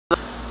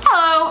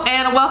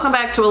and welcome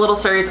back to a little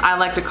series I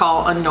like to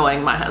call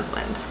Annoying My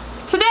Husband.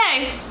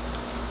 Today's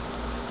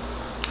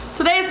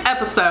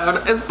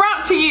episode is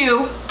brought to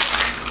you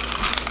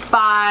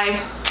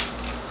by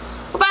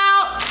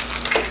about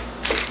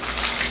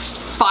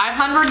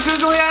 500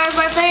 googly eyes,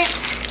 I think.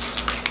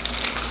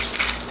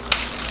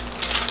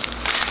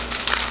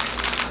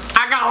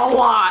 I got a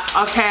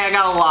lot, okay, I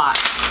got a lot.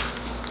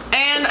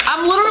 And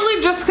I'm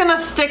literally just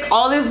gonna stick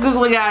all these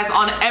googly eyes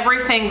on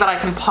everything that I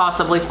can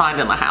possibly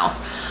find in the house.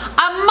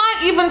 I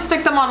might even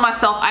stick them on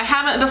myself. I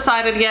haven't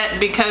decided yet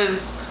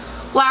because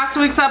last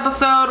week's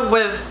episode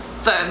with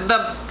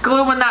the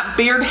glue in that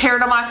beard hair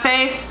to my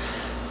face,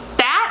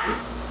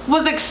 that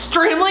was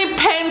extremely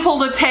painful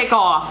to take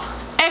off.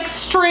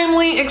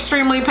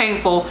 Extremely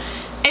painful.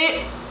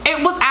 It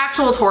was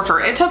actual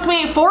torture. It took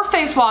me 4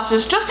 face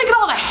washes just to get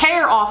all the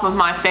hair off of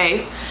my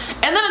face.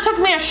 And then it took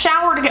me a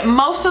shower to get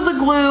most of the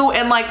glue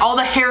and like all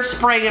the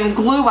hairspray and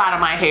glue out of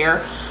my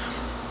hair.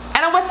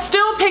 And I was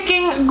still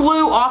picking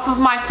glue off of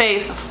my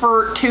face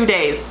for 2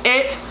 days.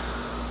 It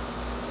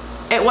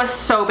was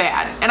so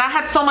bad. And I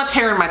had so much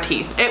hair in my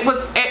teeth. It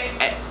was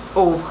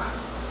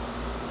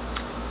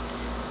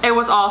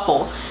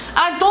awful. And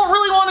I don't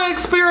really want to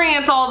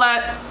experience all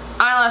that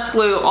eyelash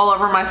glue all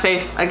over my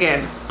face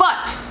again.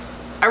 But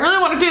I really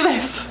want to do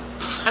this.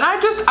 And I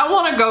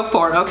want to go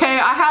for it, okay?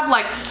 I have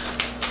like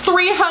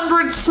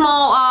 300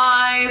 small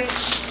eyes.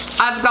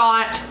 I've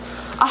got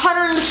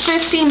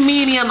 150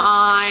 medium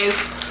eyes.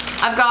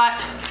 I've got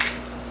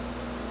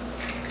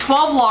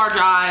 12 large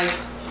eyes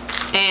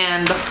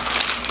and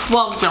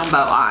 12 jumbo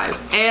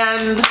eyes.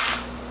 And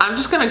I'm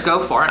just gonna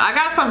go for it. I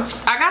got some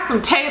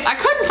tape. I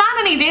couldn't find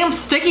any damn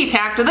sticky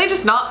tack. Do they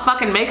just not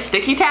fucking make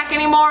sticky tack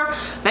anymore?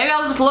 Maybe I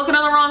was just looking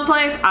in the wrong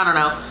place. I don't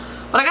know.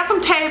 But I got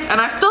some tape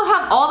and I still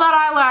have all that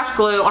eyelash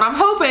glue, and I'm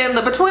hoping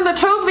that between the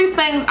 2 of these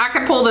things I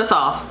can pull this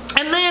off.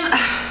 And then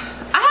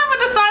I haven't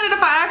decided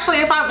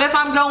if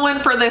I'm going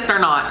for this or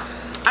not.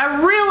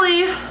 I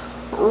really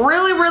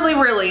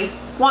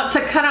want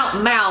to cut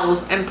out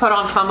mouths and put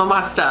on some of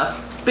my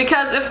stuff.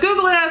 Because if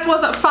googly eyes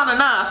wasn't fun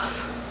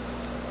enough,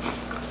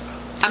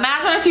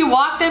 imagine if you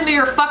walked into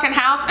your fucking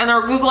house and there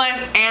were googly eyes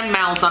and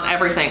mouths on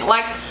everything.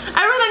 Like,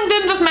 everything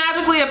didn't just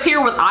magically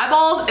appear with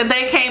eyeballs, and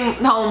they came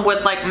home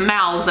with like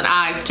mouths and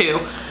eyes too.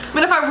 I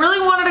mean, if I really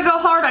wanted to go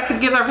hard, I could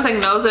give everything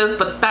noses,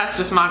 but that's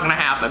just not gonna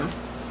happen.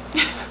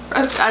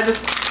 I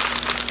just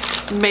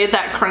made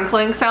that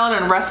crinkling sound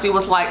and Rusty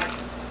was like,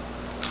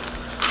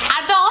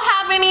 I don't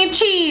have any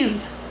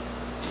cheese.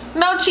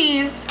 No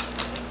cheese.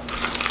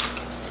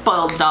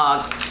 Spoiled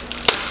dog.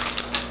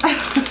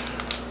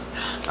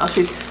 Oh,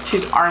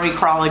 she's army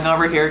crawling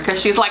over here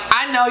because she's like,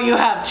 I know you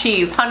have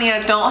cheese. Honey,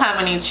 I don't have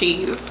any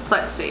cheese.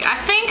 Let's see. I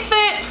think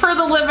that for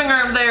the living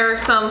room there are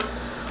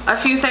a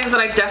few things that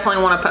I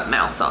definitely want to put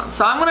mouths on.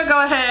 So I'm going to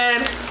go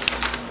ahead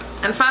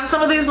and find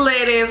some of these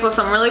ladies with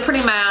some really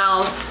pretty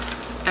mouths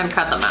and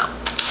cut them out.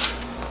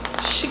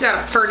 She got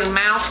a pretty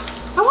mouth.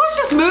 I watched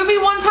this movie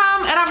one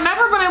time and I've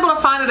never been able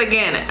to find it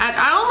again.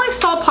 I only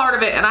saw part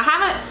of it and I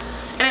haven't,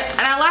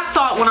 and I last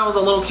saw it when I was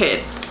a little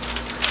kid.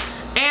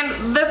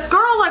 And this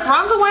girl like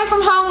runs away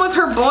from home with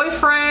her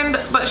boyfriend,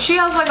 but she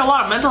has like a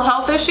lot of mental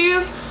health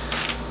issues.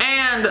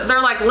 And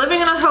they're like living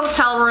in a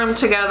hotel room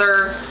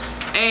together,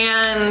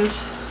 and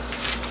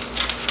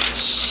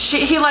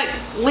he like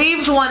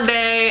leaves one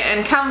day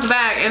and comes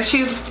back, and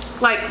she's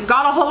like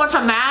got a whole bunch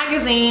of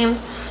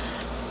magazines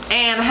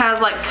and has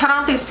like cut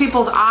out these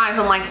people's eyes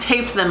and like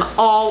taped them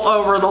all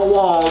over the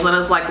walls and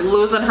is like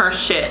losing her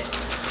shit.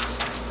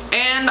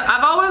 And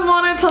I've always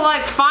wanted to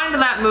like find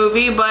that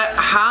movie, but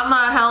how in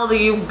the hell do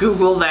you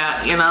Google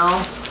that, you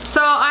know?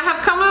 So I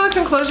have come to the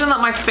conclusion that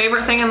my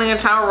favorite thing in the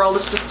entire world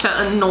is just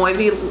to annoy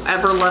the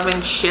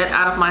ever-loving shit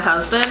out of my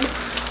husband.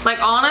 Like,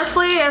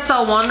 honestly, it's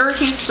a wonder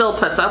he still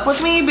puts up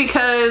with me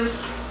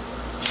because,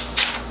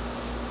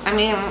 I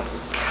mean,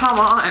 come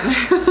on.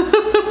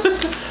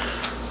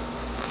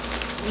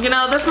 You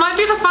know, this might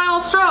be the final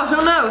straw.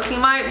 Who knows? He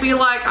might be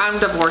like, I'm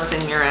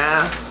divorcing your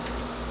ass.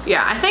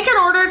 Yeah, I think in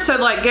order to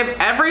like give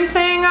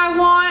everything I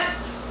want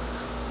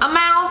a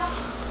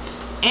mouth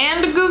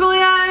and googly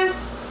eyes,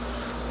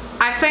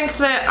 I think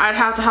that I'd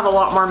have to have a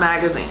lot more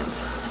magazines.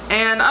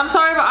 And I'm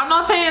sorry, but I'm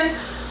not paying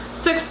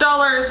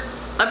 $6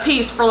 a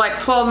piece for like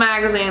 12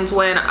 magazines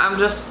when I'm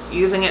just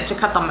using it to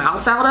cut the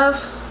mouths out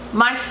of.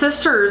 My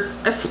sisters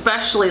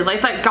especially,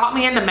 like got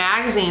me into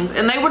magazines,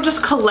 and they would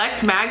just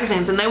collect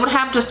magazines, and they would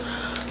have just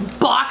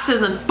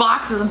boxes and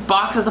boxes and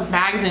boxes of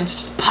magazines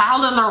just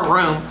piled in their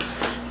room.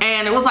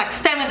 And it was like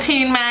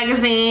 17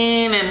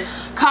 magazine and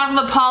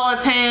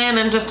Cosmopolitan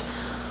and just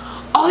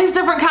all these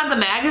different kinds of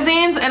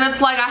magazines. And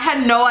it's like I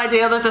had no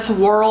idea that this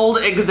world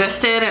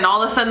existed, and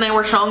all of a sudden they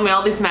were showing me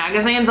all these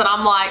magazines, and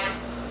I'm like,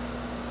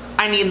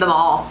 I need them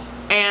all.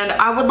 And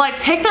I would like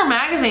take their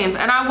magazines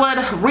and I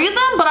would read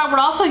them, but I would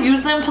also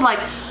use them to like,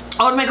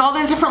 I would make all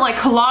these different like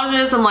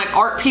collages and like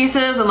art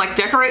pieces and like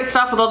decorate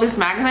stuff with all these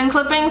magazine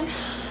clippings.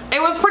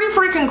 It was pretty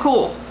freaking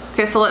cool.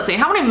 Okay, so let's see.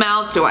 How many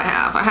mouths do I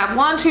have? I have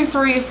 1, 2,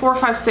 3, 4,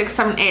 5, 6,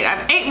 7, 8. I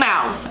have 8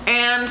 mouths,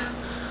 and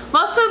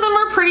most of them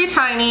are pretty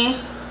tiny.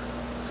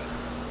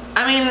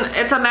 I mean,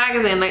 it's a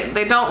magazine.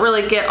 They don't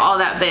really get all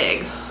that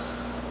big.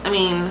 I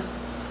mean,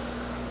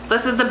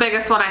 this is the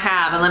biggest one I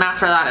have, and then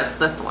after that it's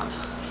this one.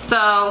 So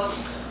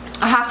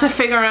I have to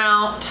figure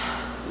out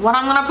what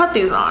I'm gonna put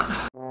these on.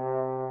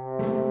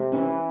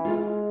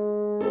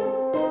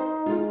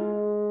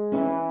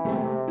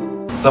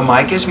 The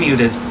mic is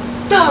muted.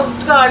 Oh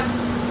God.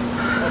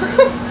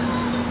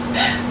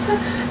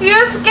 You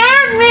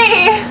scared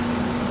me.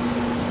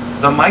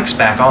 The mic's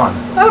back on.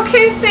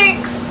 Okay,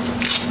 thanks.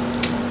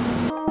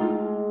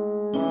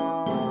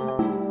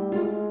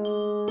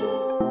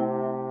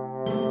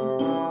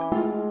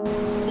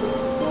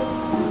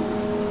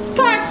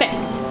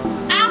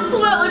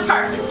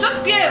 Perfect,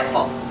 just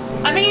beautiful.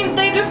 I mean,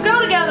 they just go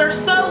together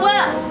so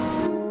well.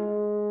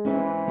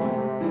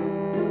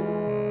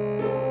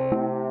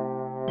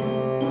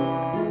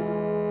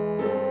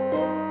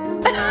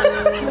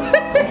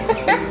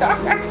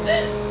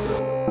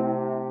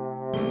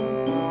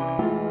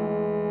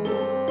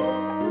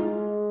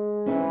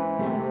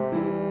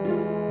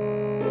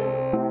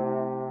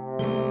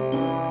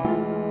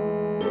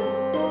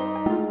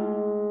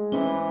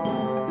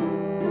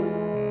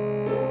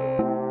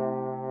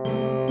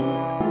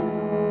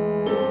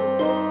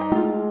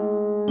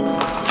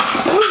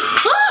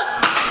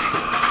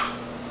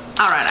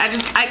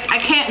 I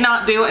can't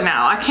not do it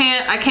now. I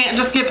can't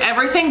just give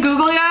everything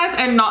googly eyes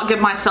and not give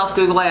myself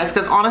googly eyes,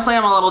 because honestly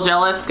I'm a little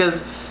jealous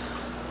because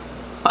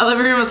my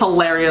living room is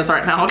hilarious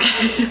right now,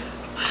 okay?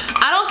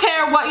 I don't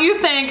care what you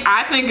think,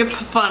 I think it's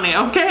funny,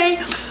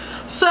 okay?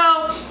 So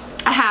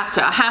I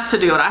have to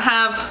do it. I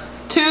have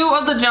 2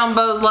 of the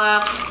jumbos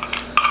left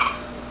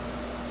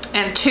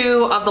and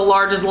 2 of the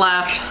larges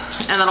left,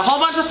 and then a whole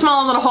bunch of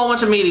smalls and a whole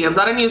bunch of mediums.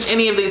 I didn't use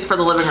any of these for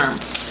the living room.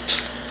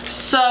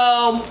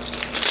 So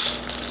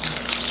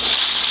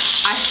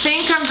I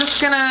think I'm just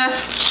gonna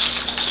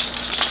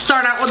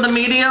start out with the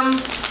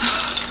mediums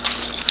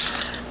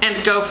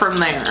and go from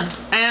there.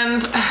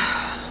 And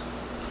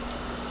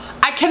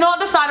I cannot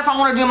decide if I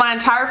want to do my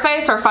entire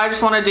face or if I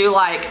just want to do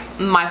like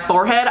my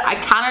forehead. I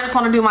kind of just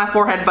want to do my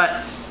forehead,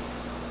 but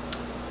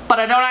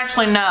I don't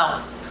actually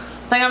know.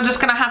 I think I'm just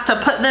gonna have to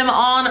put them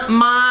on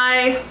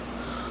my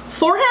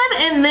forehead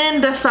and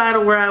then decide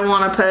where I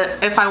want to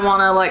put, if I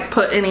want to like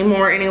put any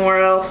more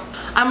anywhere else.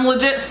 I'm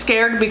legit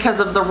scared because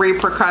of the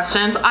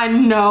repercussions. I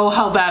know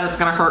how bad it's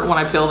gonna hurt when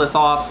I peel this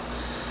off.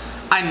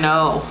 I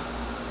know.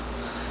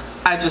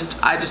 I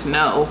just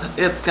know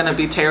it's gonna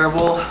be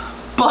terrible,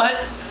 but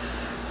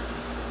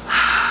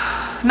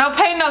no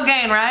pain, no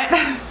gain,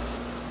 right?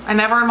 I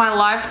never in my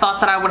life thought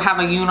that I would have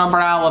a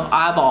unibrow of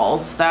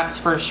eyeballs, that's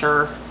for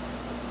sure.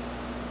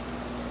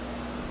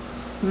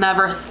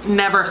 Never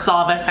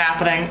saw this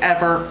happening,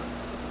 ever.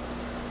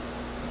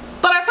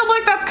 But I feel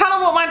like that's kind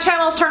of what my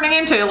channel is turning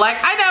into. Like,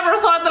 I never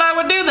thought that I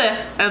would do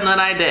this, and then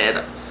I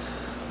did.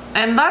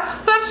 And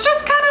that's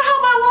just kind of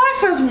how my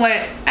life has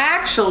went,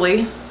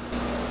 actually.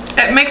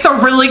 It makes a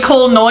really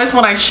cool noise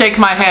when I shake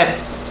my head.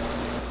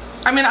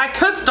 I mean, I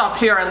could stop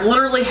here. I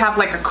literally have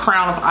like a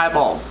crown of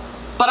eyeballs,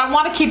 but I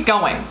want to keep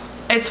going.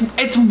 It's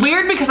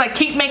weird because I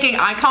keep making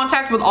eye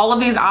contact with all of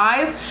these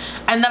eyes,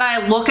 and then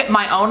I look at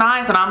my own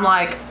eyes and I'm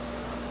like,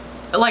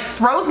 it like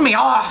throws me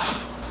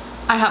off.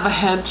 I have a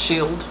head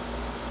shield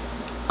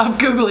of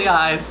googly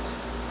eyes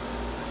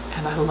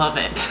and I love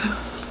it.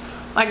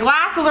 My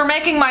glasses are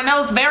making my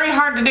nose very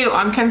hard to do.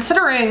 I'm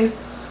considering,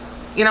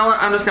 you know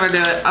what, I'm just gonna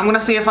do it. I'm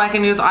gonna see if I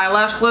can use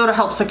eyelash glue to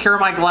help secure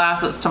my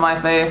glasses to my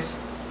face.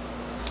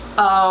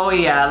 Oh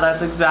yeah,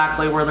 that's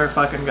exactly where they're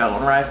fucking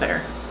going, right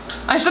there.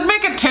 I should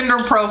make a Tinder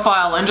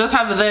profile and just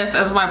have this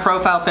as my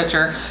profile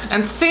picture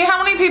and see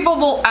how many people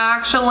will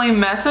actually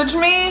message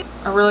me.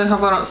 I really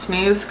hope I don't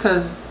sneeze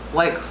because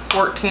like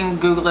 14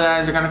 googly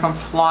eyes are gonna come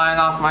flying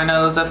off my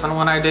nose if and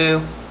when I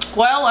do.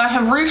 Well, I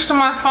have reached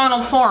my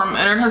final form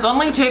and it has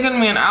only taken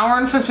me 1 hour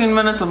and 15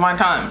 minutes of my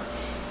time.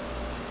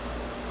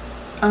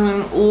 I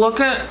mean, look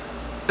at,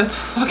 it's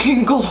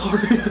fucking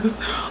glorious.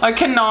 I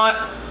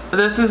cannot,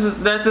 this is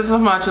as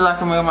much as I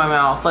can move my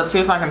mouth. Let's see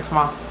if I can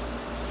smile.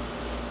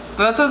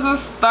 That's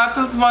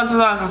as much as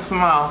I can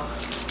smile.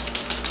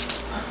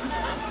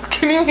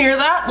 Can you hear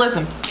that?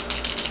 Listen.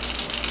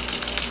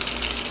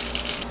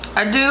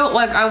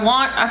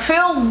 I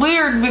feel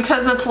weird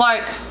because it's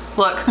like,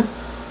 look.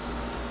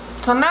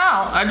 So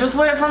now, I just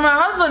wait for my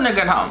husband to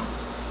get home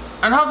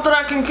and hope that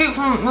I can keep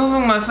from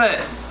moving my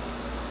face.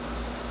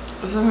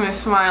 This is me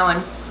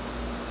smiling.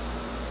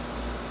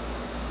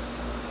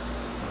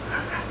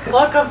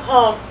 Look, I'm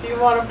home. Do you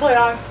want to play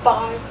I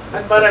Spy?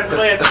 I bet I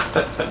would.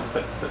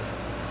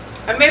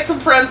 I made some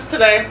friends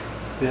today.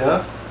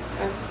 Yeah?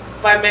 And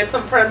by I made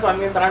some friends, I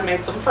mean that I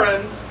made some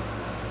friends.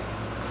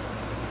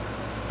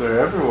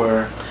 They're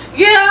everywhere.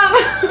 Yeah!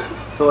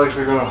 I feel like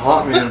they're gonna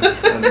haunt me at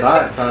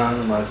night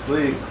time in my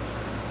sleep.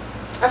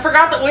 I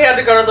forgot that we had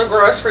to go to the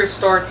grocery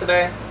store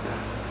today.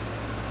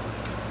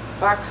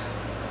 Fuck.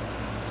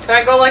 Can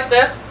I go like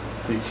this?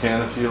 You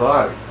can if you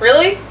like.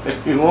 Really?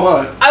 If you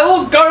want. I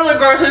will go to the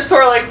grocery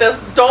store like this.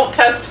 Don't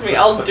test me.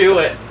 I'll do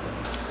it.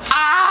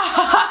 Ow!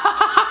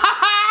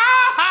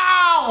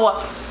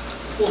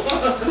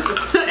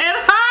 It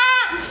hurts!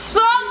 hurts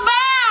so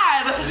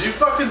bad. Did you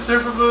fucking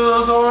super glue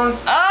those on?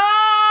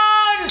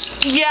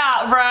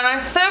 Yeah, Brian, I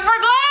super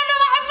glued into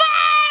my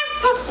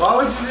face. Why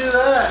would you do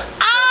that?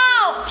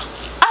 Ow!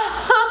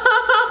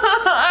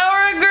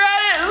 I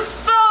regret it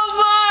so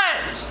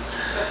much.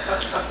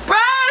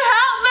 Brian,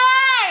 help me!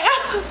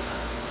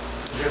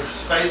 Is your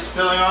face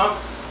peeling off?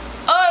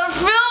 It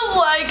feels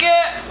like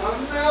it.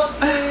 I'm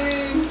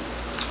melting.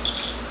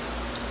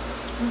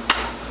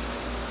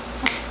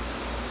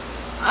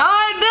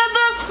 I did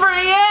this for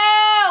you.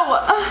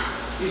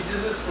 You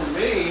did this for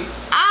me?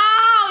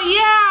 Ow,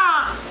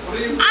 yeah. What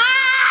do you mean?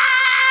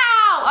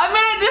 Ow! I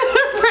mean, I did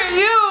it for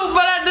you,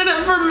 but I did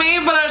it for me,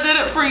 but I did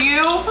it for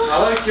you. I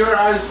like your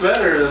eyes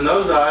better than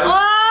those eyes.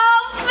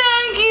 Well,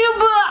 thank you,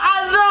 but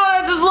I thought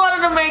I just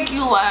wanted to make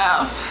you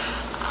laugh.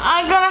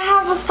 I'm gonna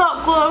have to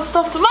stop gluing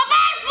stuff to my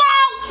face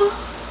now.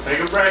 Take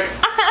a break.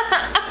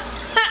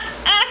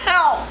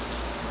 Ow.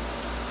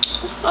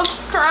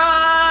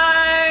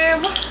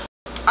 Subscribe.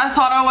 I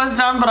thought I was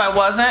done, but I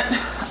wasn't.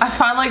 I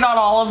finally got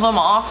all of them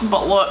off,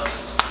 but look.